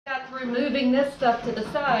Got removing this stuff to the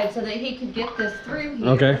side so that he could get this through here.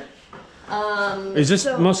 Okay. Is this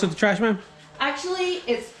most of the trash, ma'am? Actually,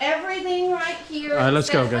 it's everything right here. All right, let's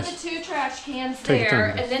go, except guys. for the 2 trash cans Take your there,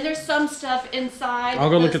 time, and then there's some stuff inside. I'll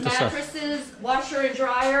go look at the stuff. Mattresses, washer and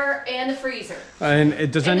dryer, and the freezer.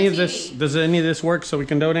 And does any of TV. this work so we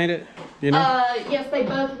can donate it? You know? Yes, they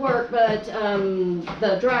both work, but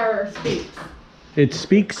the dryer squeaks. It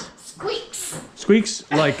speaks. Squeaks. Squeaks?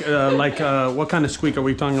 Like what kind of squeak are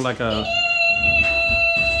we talking? Like a.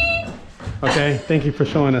 Okay, thank you for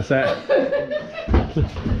showing us that.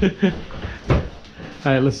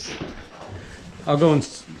 All right, I'll go and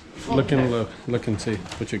look and see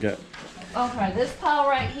what you get. Okay, this pile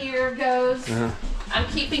right here goes. I'm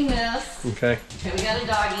keeping this. Okay. Okay, we got a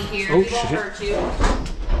doggy here. Oh, He won't hurt you.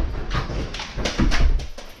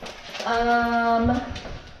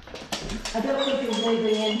 I don't think there's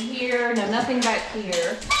anything in here. No, nothing back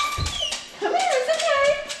here. Come here, it's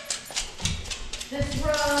okay. This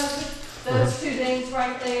rug, those 2 things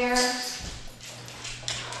right there.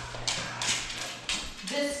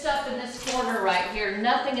 This stuff in this corner right here,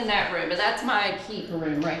 nothing in that room, but that's my keeper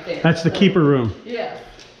room right there. That's the keeper room. Yeah.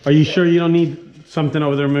 Are you sure you don't need something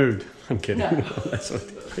over there moved? I'm kidding. No.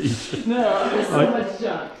 Are you sure? No, there's so much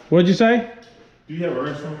junk. What'd you say? Do you have a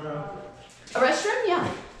restroom around? A restroom? Yeah.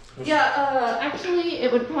 Yeah, actually,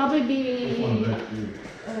 it would probably be... Okay.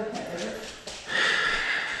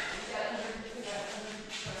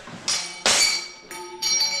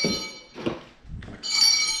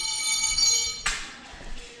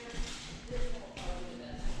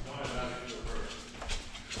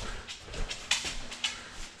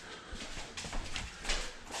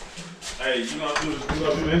 Hey, you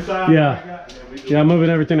gonna do inside? Yeah. Yeah, I'm moving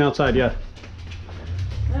everything outside, yeah.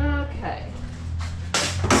 Okay.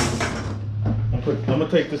 I'm gonna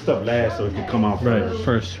take this stuff last so it can come off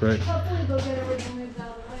First, right. Hopefully they'll get everything moved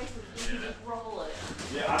out of the way so we can just roll it.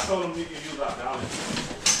 Yeah, I told him we can use our dollar.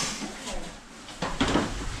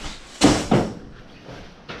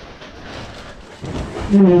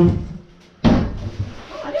 Oh,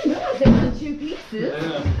 I didn't realize it was in 2 pieces.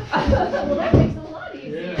 Well, that makes it a lot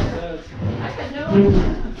easier. I had no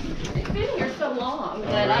idea. It's been here so long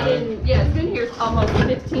that I didn't, it's been here almost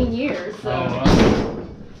 15 years, so.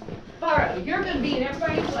 Alright, you're gonna be in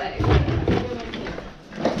everybody's way.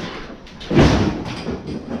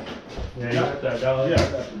 Yeah, you got that dollar.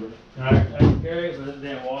 Yeah. I can carry it, but it's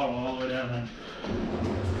damn water all the way down there.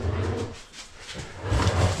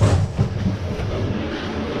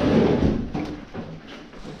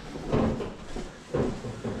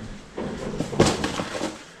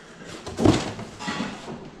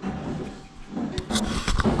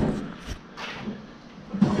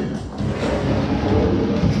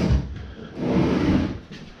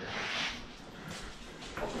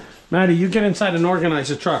 Maddie, you get inside and organize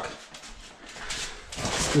the truck.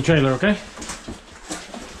 The trailer, okay?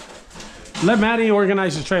 Let Maddie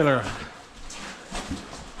organize the trailer.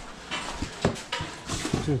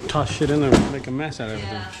 Toss shit in there and make a mess out of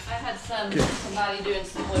everything. Yeah, I had somebody doing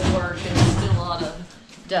some woodwork and there's still a lot of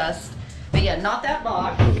dust. But yeah, not that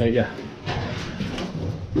box. Okay, yeah.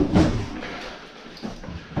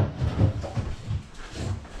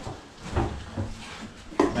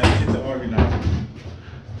 Get the organizer.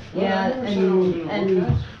 Yeah, and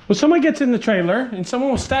Well, someone gets in the trailer and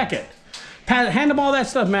someone will stack it. Hand them all that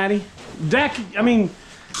stuff, Maddie. Johnny,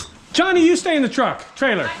 you stay in the truck,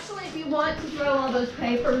 trailer. actually, if you want to throw all those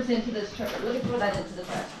papers into this trailer, let me throw that into the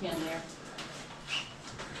trash can there.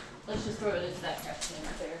 Let's just throw it into that trash can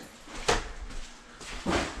right there.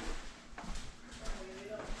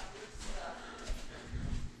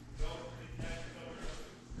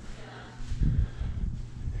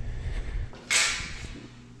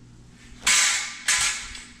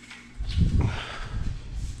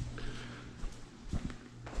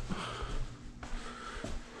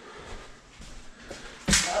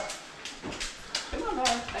 Come on, Barb.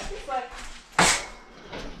 Back this way.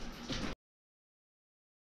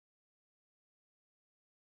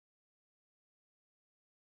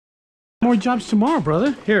 More jobs tomorrow,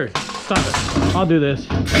 brother. Here, stop it. I'll do this.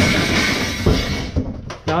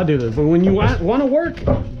 I'll do this. But when you want to work,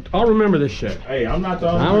 I'll remember this shit. Hey, I'm not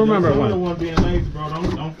the only I remember one. the one being lazy, bro.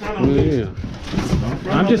 Don't front on me. Yeah.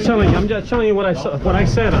 I'm just telling you what I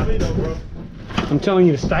said. I'm telling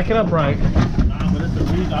you to stack it up right. Nah, but it's the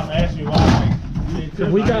reason I'm asking you why.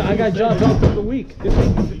 I got jobs all through the week.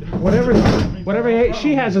 Whatever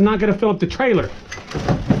she has is not gonna fill up the trailer.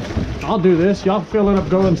 I'll do this. Y'all fill it up.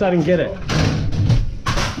 Go inside and get it.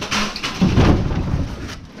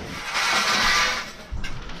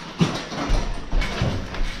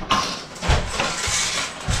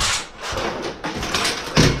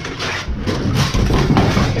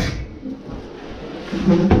 I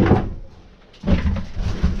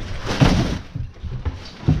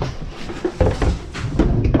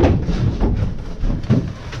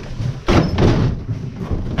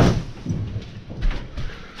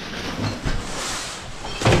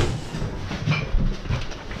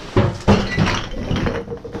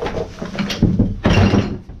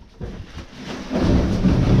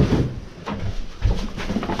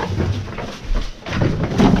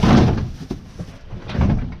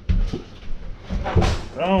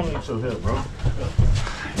don't need your help, bro.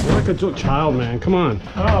 You're like a child, man. Come on.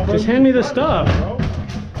 Oh, bro, just hand me the stuff. Bro.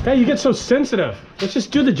 Hey, you get so sensitive. Let's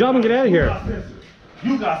just do the job and get out of here.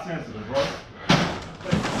 You got sensitive, bro.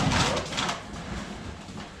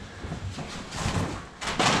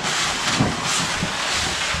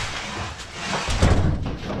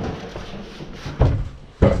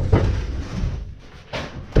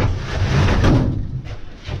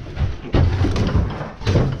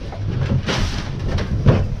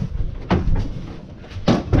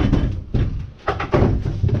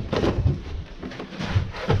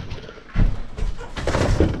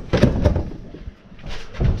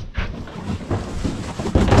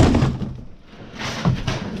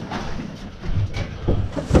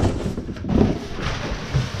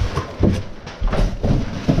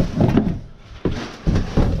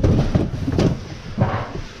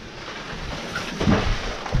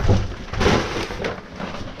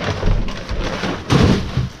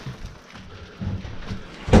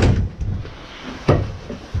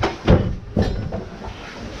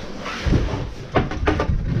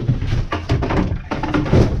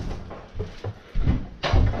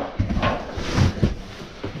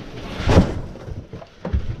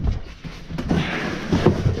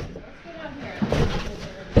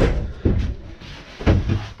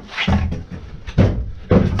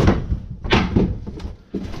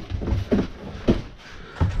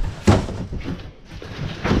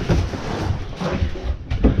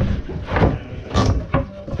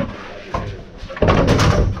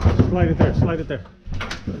 Slide it there, slide it there.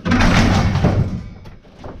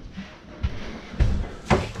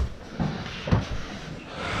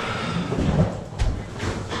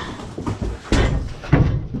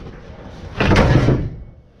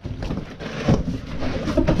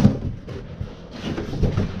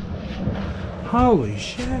 Holy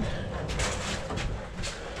shit.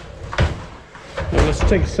 Now let's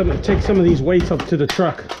take some of these weights up to the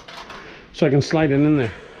truck so I can slide it in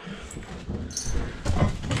there.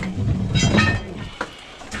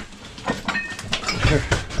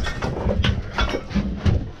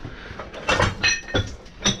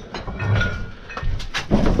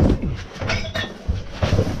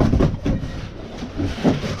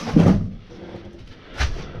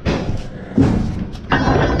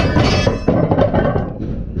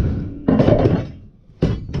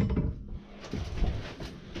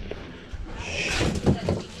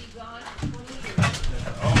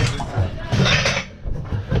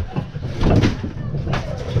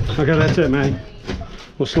 Okay, that's it, man.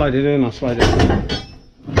 We'll slide it in, I'll slide it in.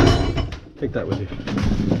 Take that with you.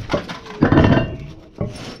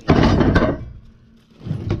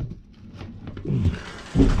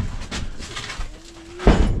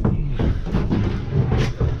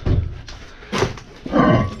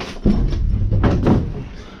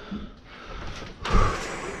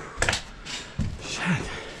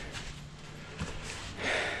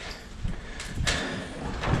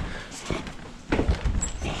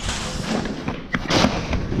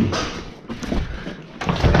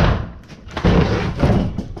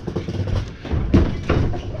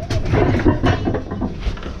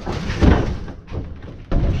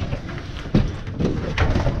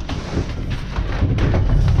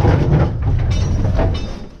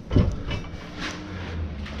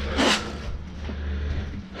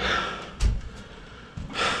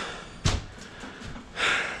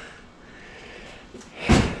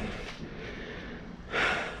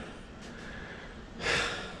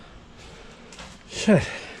 Shit.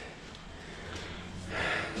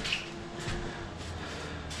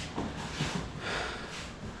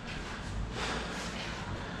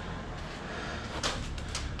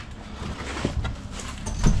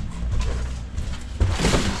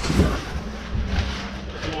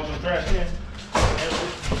 You want some trash in?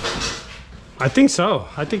 I think so.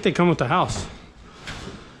 I think they come with the house.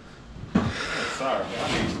 Sorry,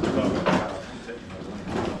 I need to go in the house.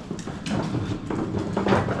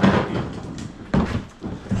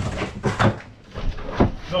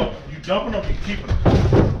 No, you dumping them, you keeping them.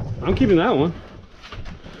 I'm keeping that one.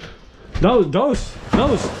 Those.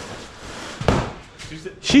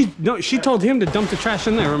 She told him to dump the trash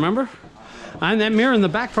in there, remember? And that mirror in the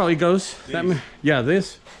back probably goes. That yeah,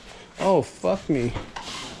 this. Oh, fuck me.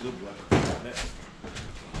 good boy.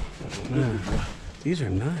 Yeah. These are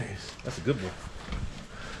nice. That's a good boy.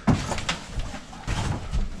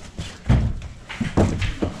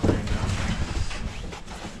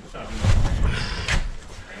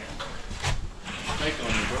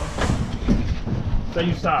 Say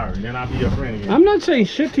you sorry, then I'll be your friend again. I'm not saying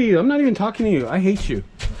shit to you. I'm not even talking to you. I hate you.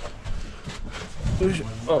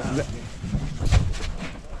 Oh,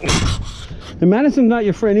 and Madison's not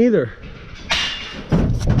your friend either.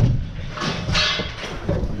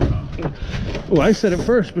 Oh, I said it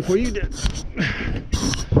first before you did. Can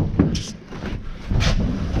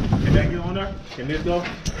that get on there? Can this go? I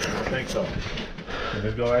think so. Can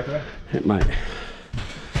this go right there? It might.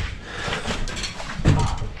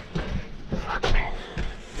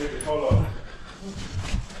 Hold on.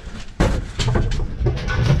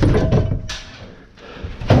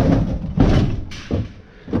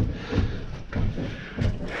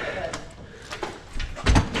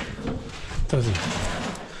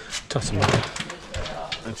 Doesn't matter.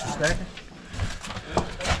 Aren't you stacking?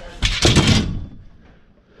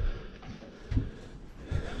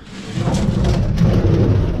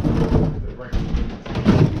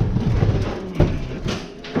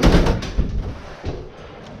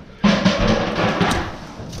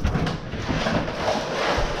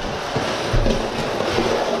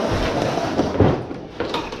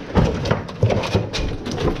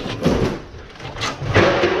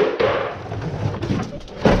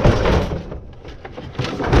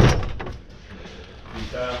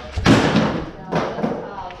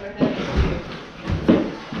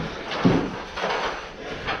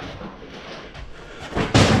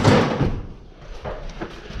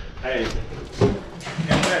 Hey,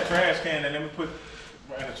 into that trash can and let me put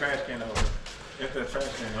right in the trash can over. Into the trash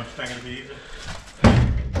can, don't you think it'd be easier?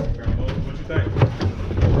 What you think?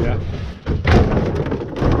 Yeah.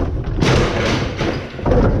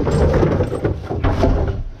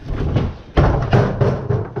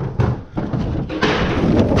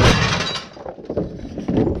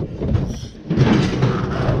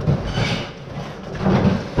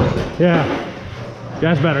 Yeah.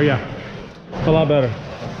 That's better, yeah. A lot better.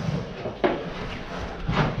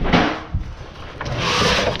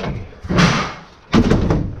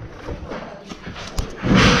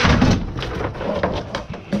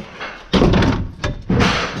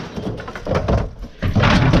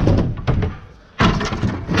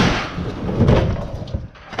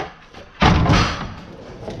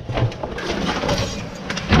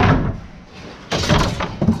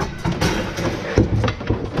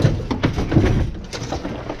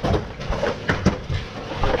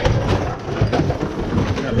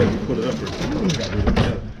 Put it up here.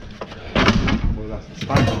 Well, that's the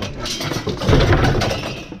spike on it.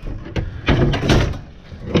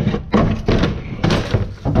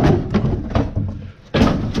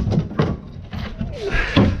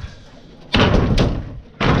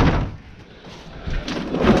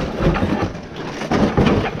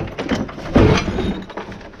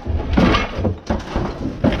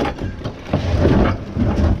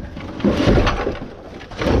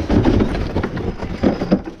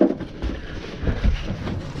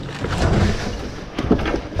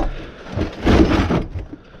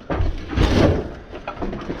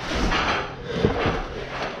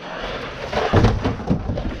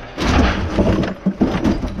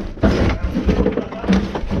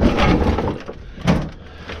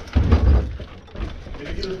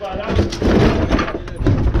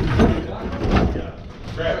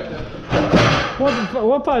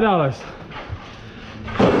 What $5?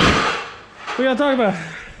 We gotta talk about.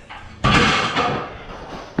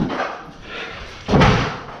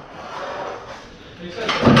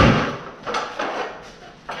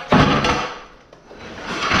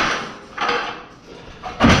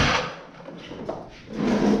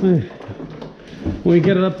 When we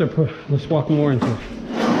get it up there, let's walk more into it.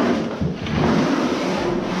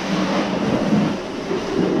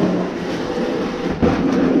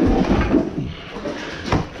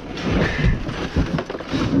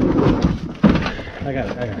 I got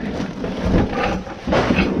it.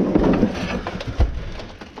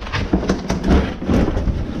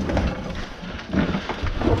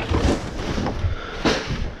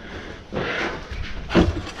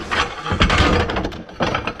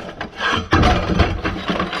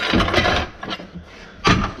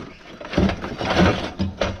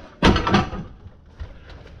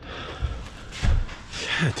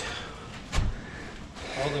 Shit.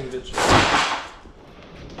 All them bitches.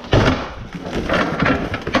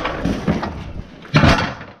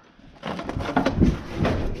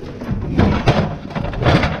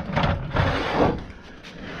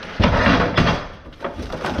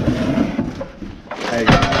 Hey.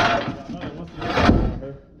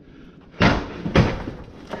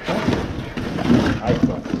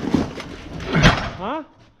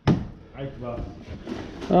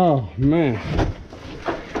 Oh man.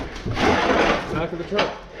 Back of the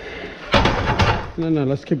truck. No,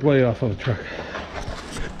 let's keep way off of the truck.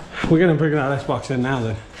 We're gonna bring that Xbox in now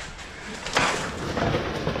then.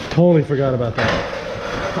 Totally forgot about that.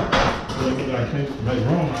 Look at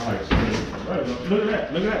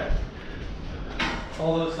that, look at that.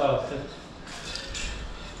 All those stuff.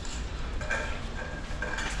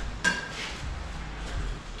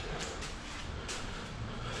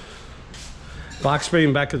 Box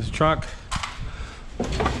spring back of the truck.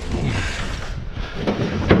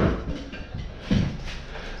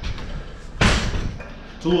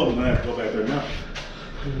 Two of them gonna have to go back there now.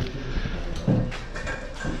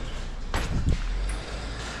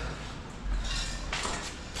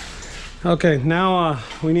 Okay, now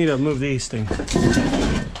we need to move these things.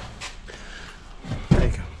 There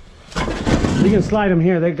you go. You can slide them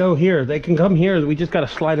here. They go here. They can come here. We just gotta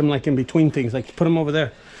slide them like in between things. Like put them over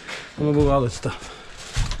there. I'm gonna move all this stuff.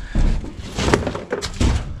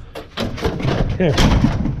 Here.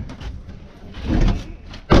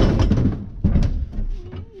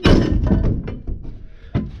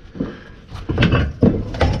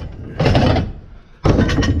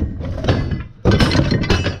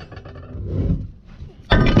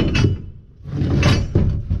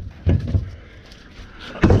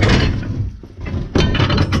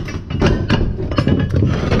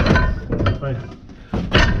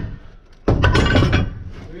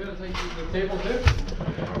 Table too?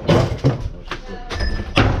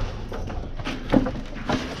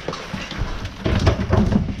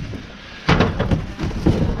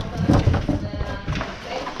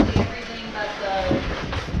 Basically everything but the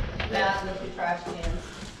mat and the 2 trash cans.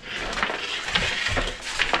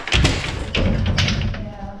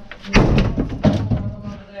 Yeah.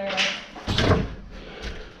 Over there.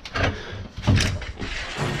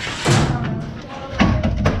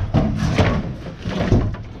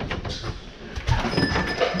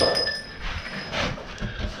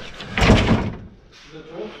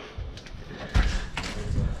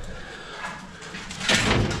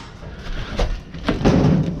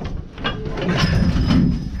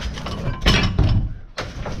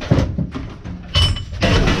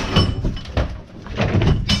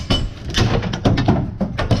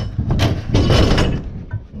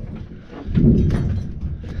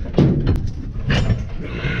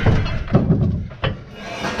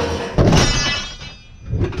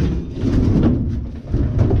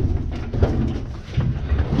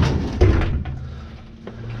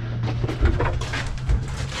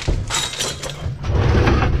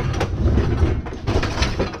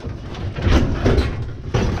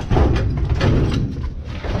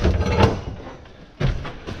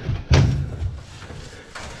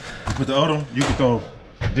 With the other one, you can throw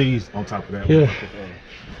these on top of that. Yeah.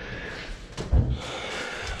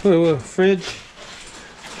 What, fridge?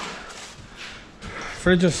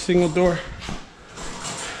 Fridge is single door.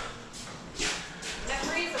 That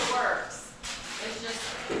freezer works. It's just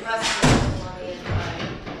rusty on the inside.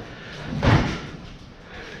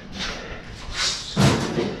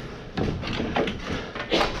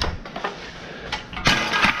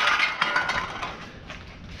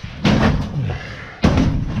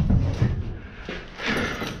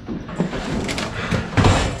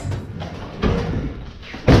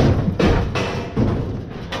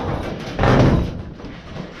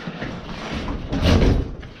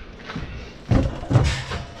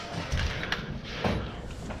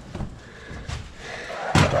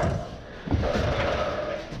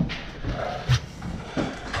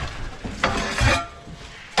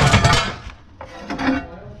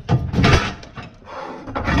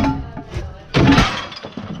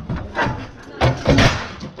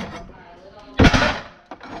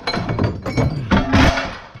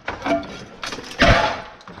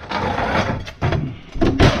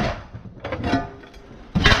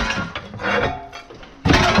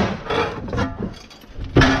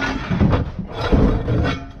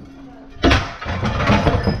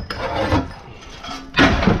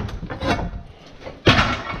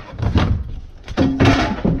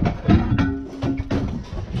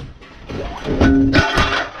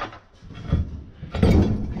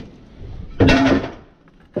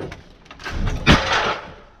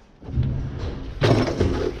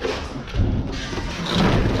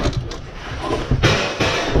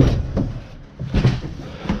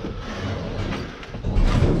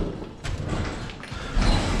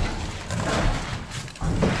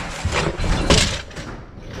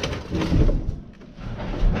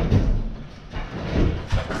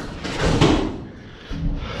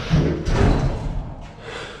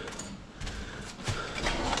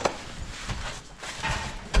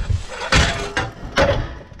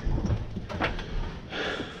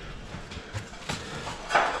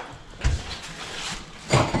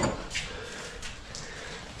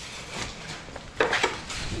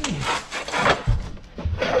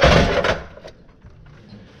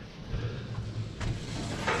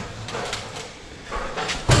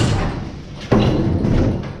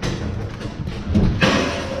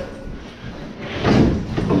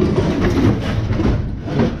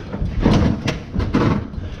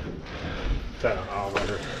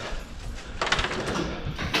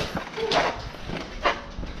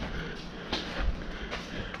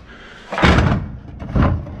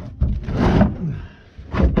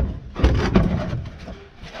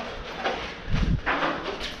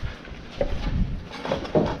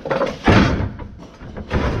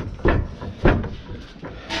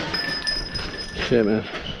 Shit, man.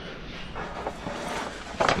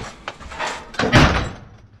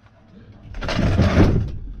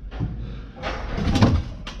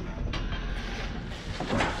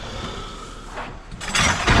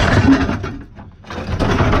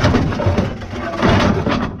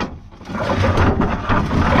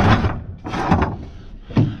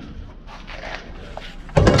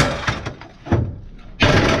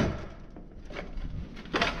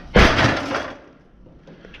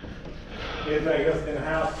 Anything else in the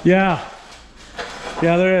house? Yeah.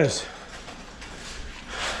 Yeah, there is.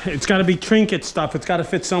 It's got to be trinket stuff. It's got to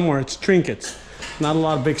fit somewhere. It's trinkets. Not a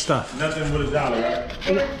lot of big stuff. Nothing with a dollar, right?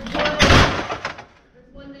 There's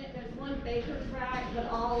one baker's rack, but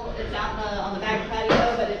all it's out on the back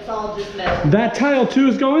patio, but it's all just metal. That tile too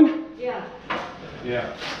is going? Yeah.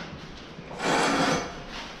 Yeah.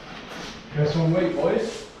 Guess one wait,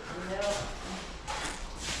 boys.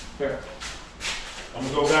 Here. I'm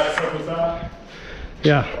gonna go back to the side.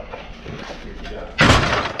 Yeah.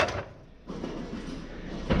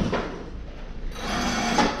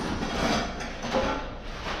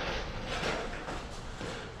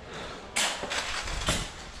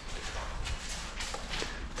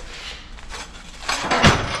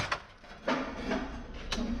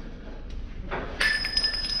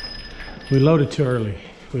 We loaded too early.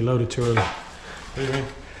 We loaded too early. What do you mean?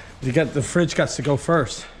 You got the fridge got to go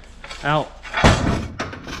first. Out.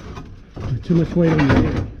 Too much weight on the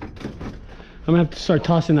hand. I'm gonna have to start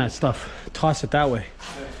tossing that stuff. Toss it that way.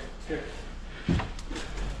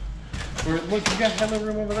 Look, you got hella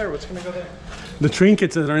room over there. What's gonna go there? The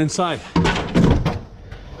trinkets that are inside. The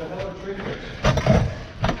hella trinkets.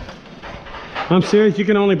 I'm serious, you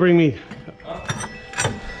can only bring me.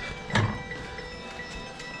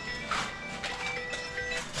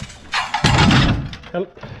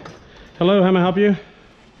 Hello, how may I help you?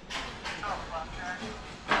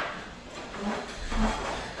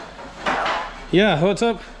 Yeah, what's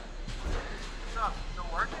up?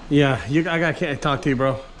 Yeah, I can't talk to you,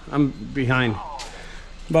 bro. I'm behind.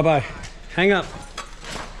 Bye-bye. Hang up.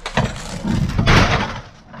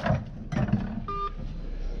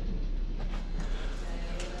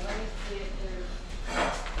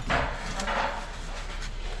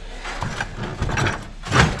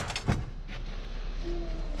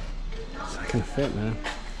 It's not gonna fit, man.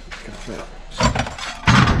 It's gonna fit.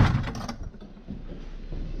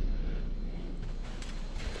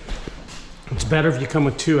 It's better if you come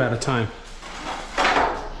with two at a time.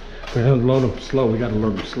 We gotta load them slow. We gotta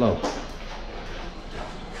load them slow.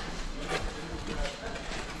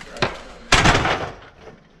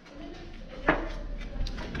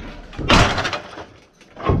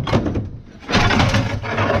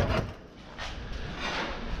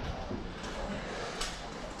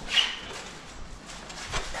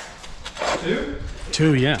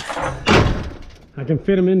 Two, yeah. I can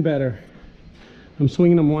fit them in better. I'm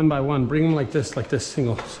swinging them one by one. Bring them like this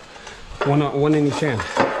singles. One in each hand.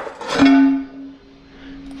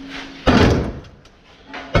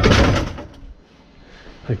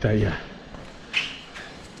 Like that, yeah.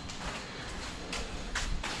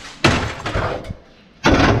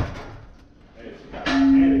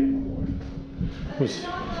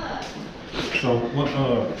 So what?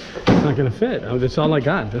 It's not gonna fit. That's all I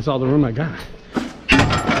got. That's all the room I got.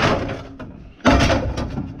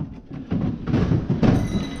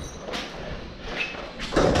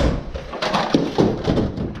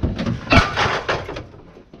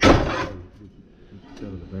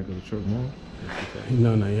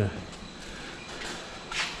 No, not yet.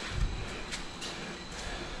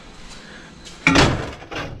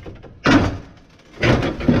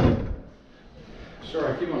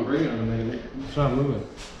 Sure, I keep on bringing them and it's not moving.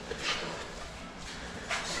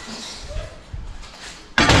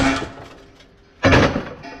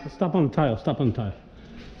 Stop on the tile. Stop on the tile.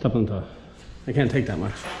 Stop on the tile. I can't take that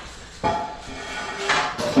much.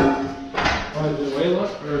 Oh, is it way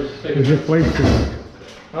less or is it It's just way too much.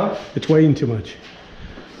 Huh? It's weighing too much.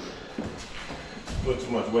 Put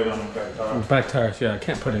too much weight on them back tires. Back tires, yeah, I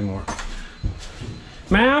can't put any more.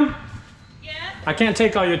 Ma'am? Yeah? I can't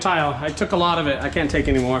take all your tile. I took a lot of it. I can't take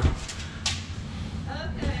any more.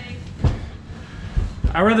 Okay.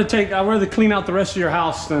 I'd rather clean out the rest of your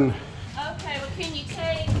house than... Okay, well can you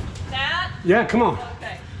take that? Yeah, come on.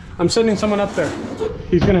 Okay. I'm sending someone up there.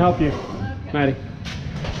 He's gonna help you. Okay. Maddie.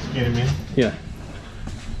 Skinny me. Yeah.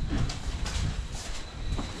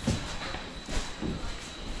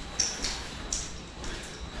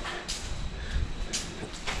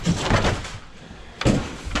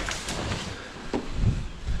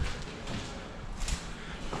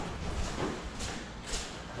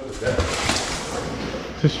 What is that?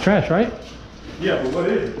 This is trash, right? Yeah, but what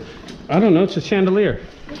is it? I don't know, it's a chandelier.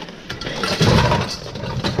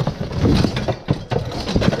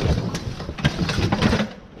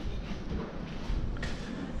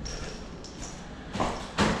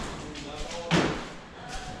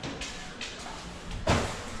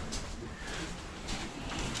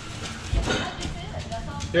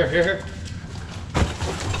 Here.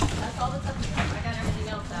 That's all that's up here. I got everything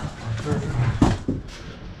else out.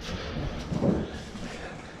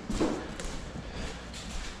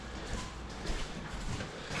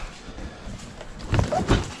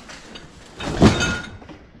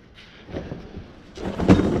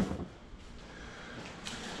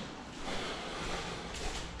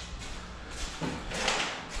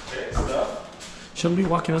 Shouldn't be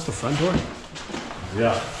walking out the front door?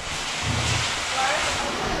 Yeah.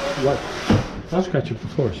 What? I'll scratch you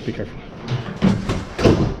before, be careful.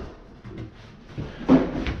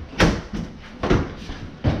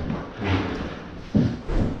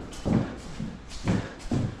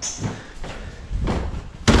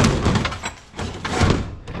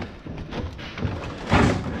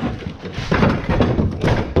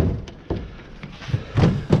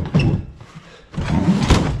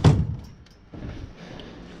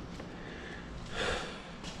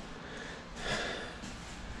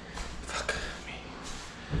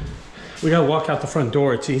 We gotta walk out the front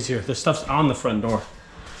door, it's easier. The stuff's on the front door.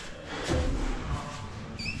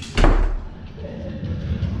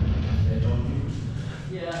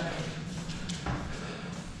 Yeah.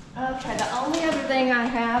 Okay, the only other thing I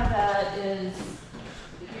have that is,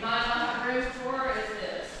 if you might not have room for, is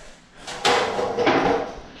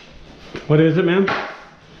this. What is it, ma'am?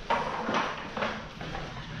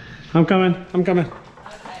 I'm coming. Okay.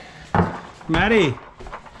 Maddie.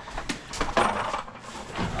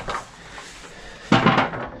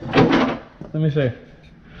 Let me see.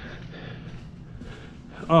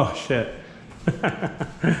 Oh, shit. All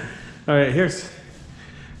right, here's.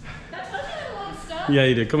 That's a lot of stuff. Yeah,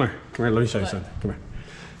 you did. Come here. Come here. Let me show you something. Come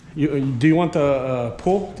here. Do you want the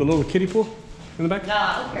pool, the little kiddie pool in the back? No,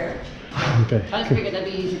 I don't care. Okay. I just figured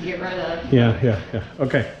that'd be easy to get rid of. Yeah.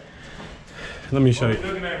 Okay. Let me show you.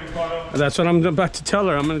 Looking at Ricardo. That's what I'm about to tell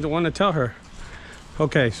her. I'm going to want to tell her.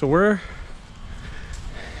 Okay, so we're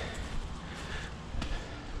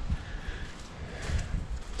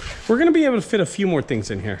going to be able to fit a few more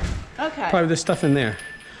things in here. Okay. Probably this stuff in there.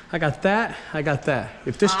 I got that.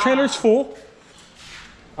 If this trailer's full,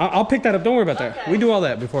 I'll pick that up. Don't worry about that. Okay. We do all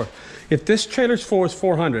that before. If this trailer's full, it's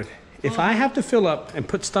 400. If I have to fill up and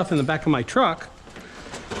put stuff in the back of my truck,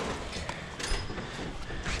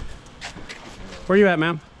 where you at,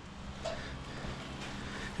 ma'am?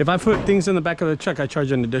 If I put things in the back of the truck, I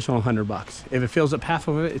charge an additional $100. If it fills up half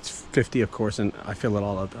of it, it's 50, of course, and I fill it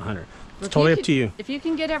all up 100. It's totally up to you. If you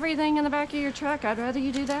can get everything in the back of your truck, I'd rather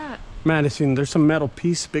you do that. Madison, there's some metal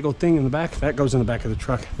piece, big old thing in the back. That goes in the back of the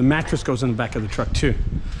truck. The mattress goes in the back of the truck too.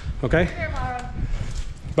 Okay? Here, Myra.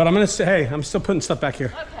 But I'm gonna say, hey, I'm still putting stuff back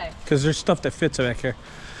here. Okay. Because there's stuff that fits back here.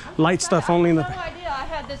 Light stuff only in the I back. had no idea I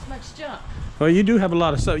had this much junk. Well, you do have a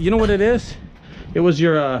lot of stuff. You know what it is? It was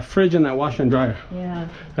your fridge and that washer and dryer. Yeah.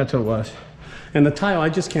 That's what it was. And the tile, I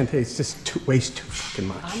just can't take. It's just way too fucking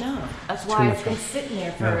much. I know. That's why it's been sitting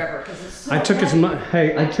there forever. Because it's so I took as much.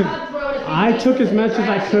 Hey, I took as much as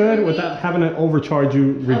I could without having to overcharge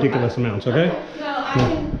you ridiculous amounts. Okay? No,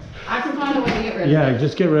 I can find a way to get rid of it. Yeah,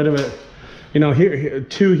 just get rid of it. You know, here,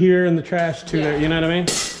 two here in the trash, two there. You know what I mean?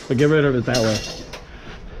 But get rid of it that way.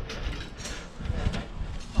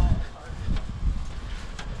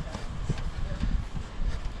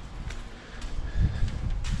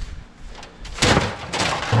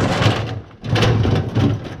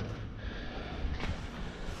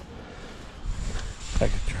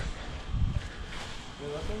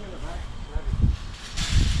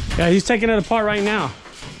 Yeah, he's taking it apart right now.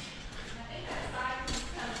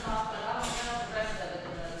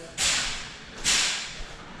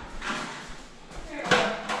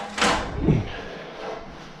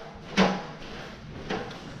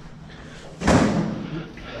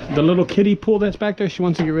 The little kiddie pool that's back there, she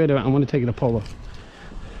wants to get rid of it. I want to take it to Polo.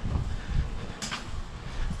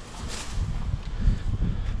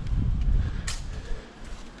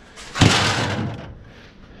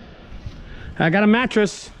 I got a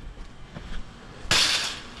mattress.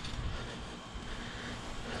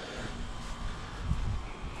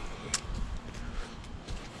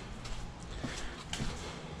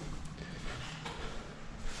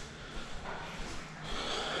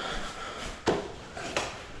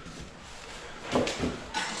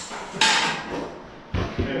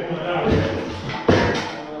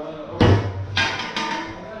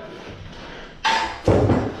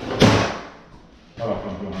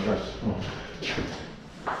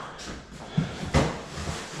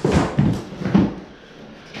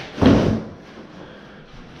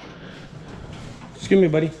 Excuse me,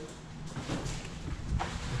 buddy. Is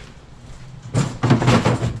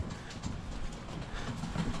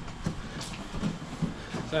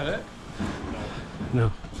that it? No.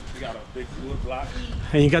 We got a big wood block.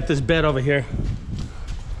 And you got this bed over here.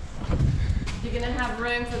 You're gonna have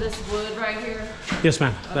room for this wood right here? Yes,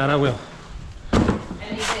 ma'am. That I will. And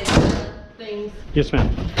you get other things? Yes, ma'am.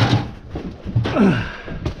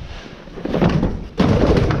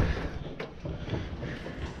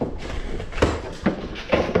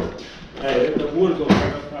 Hey, the wood goes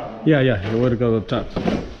right up top. Yeah, yeah. The wood goes up top. Put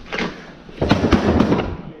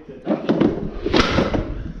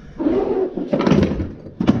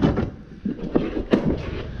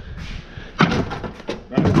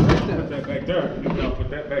that back there. You can put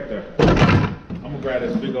that back there. I'm gonna grab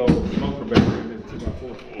this big old smoker back there. This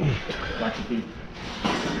 2x4. Like a beat.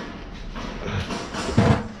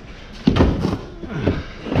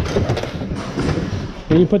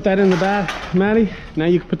 When you put that in the bath, Maddie, now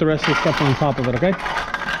you can put the rest of the stuff on top of it, okay?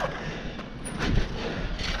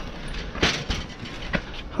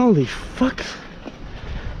 Holy fuck.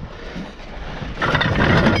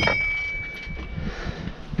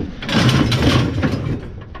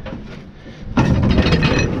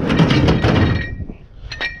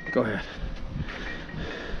 Go ahead.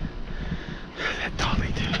 That dolly,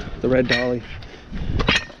 dude. The red dolly.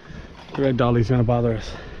 The red dolly's gonna bother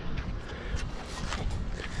us.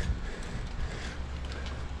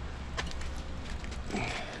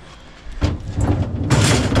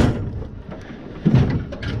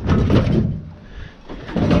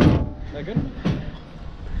 That good?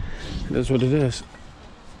 That's what it is.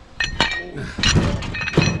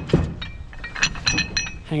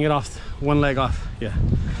 Hang it off, one leg off, yeah.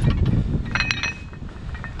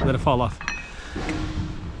 Let it fall off.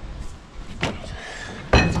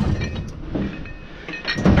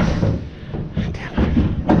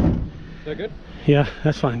 Is that good? Yeah,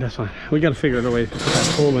 that's fine, that's fine. We gotta figure out a way to put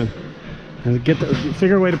that hole in. And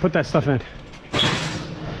figure a way to put that stuff in.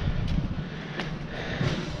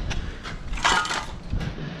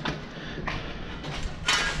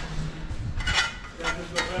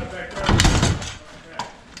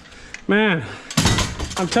 Man,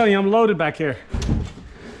 I'm telling you, I'm loaded back here.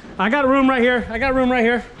 I got room right here. I got room right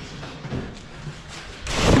here.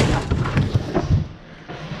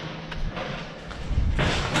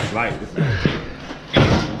 Light. These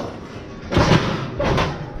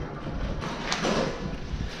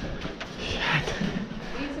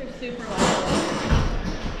are super light.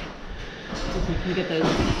 You can get those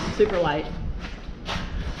super light.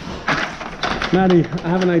 Maddie, I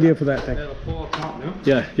have an idea for that thing. That'll pull up top now.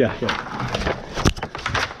 Yeah, yeah, yeah.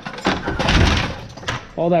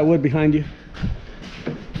 All that wood behind you.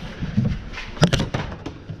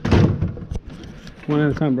 One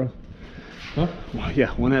at a time, bro. Huh? Well,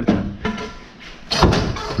 yeah, one at a time.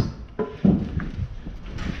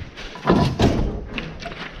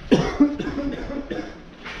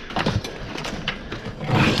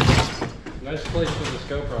 Nice place for the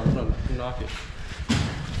scope on. I'm gonna knock it.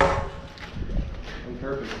 I'm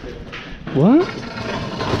perfect. What?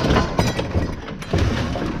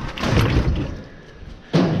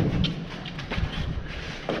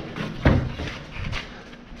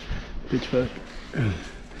 Bitch fuck.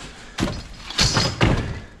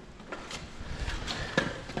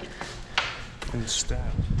 And stab.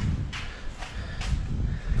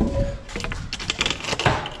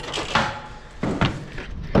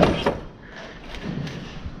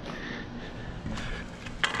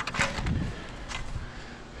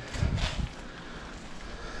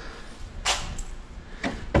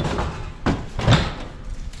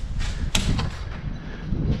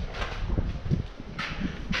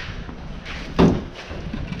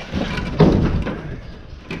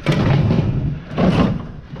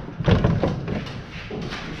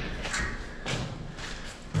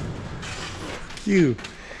 You.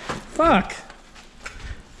 Fuck.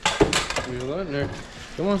 There's a lot in there.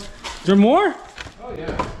 Come on. Is there more? Oh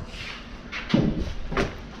yeah.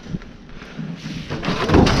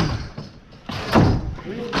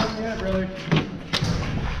 We ain't done yet, brother.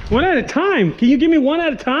 One at a time. Can you give me one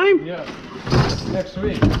at a time? Yeah. Next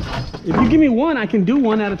week. If you give me one, I can do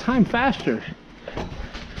one at a time faster.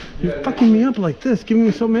 You're Yeah, fucking me up like this, giving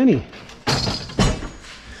me so many.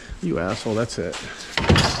 You asshole, that's it.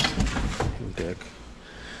 You dick.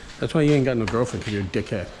 That's why you ain't got no girlfriend, because you're a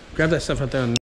dickhead. Grab that stuff out there and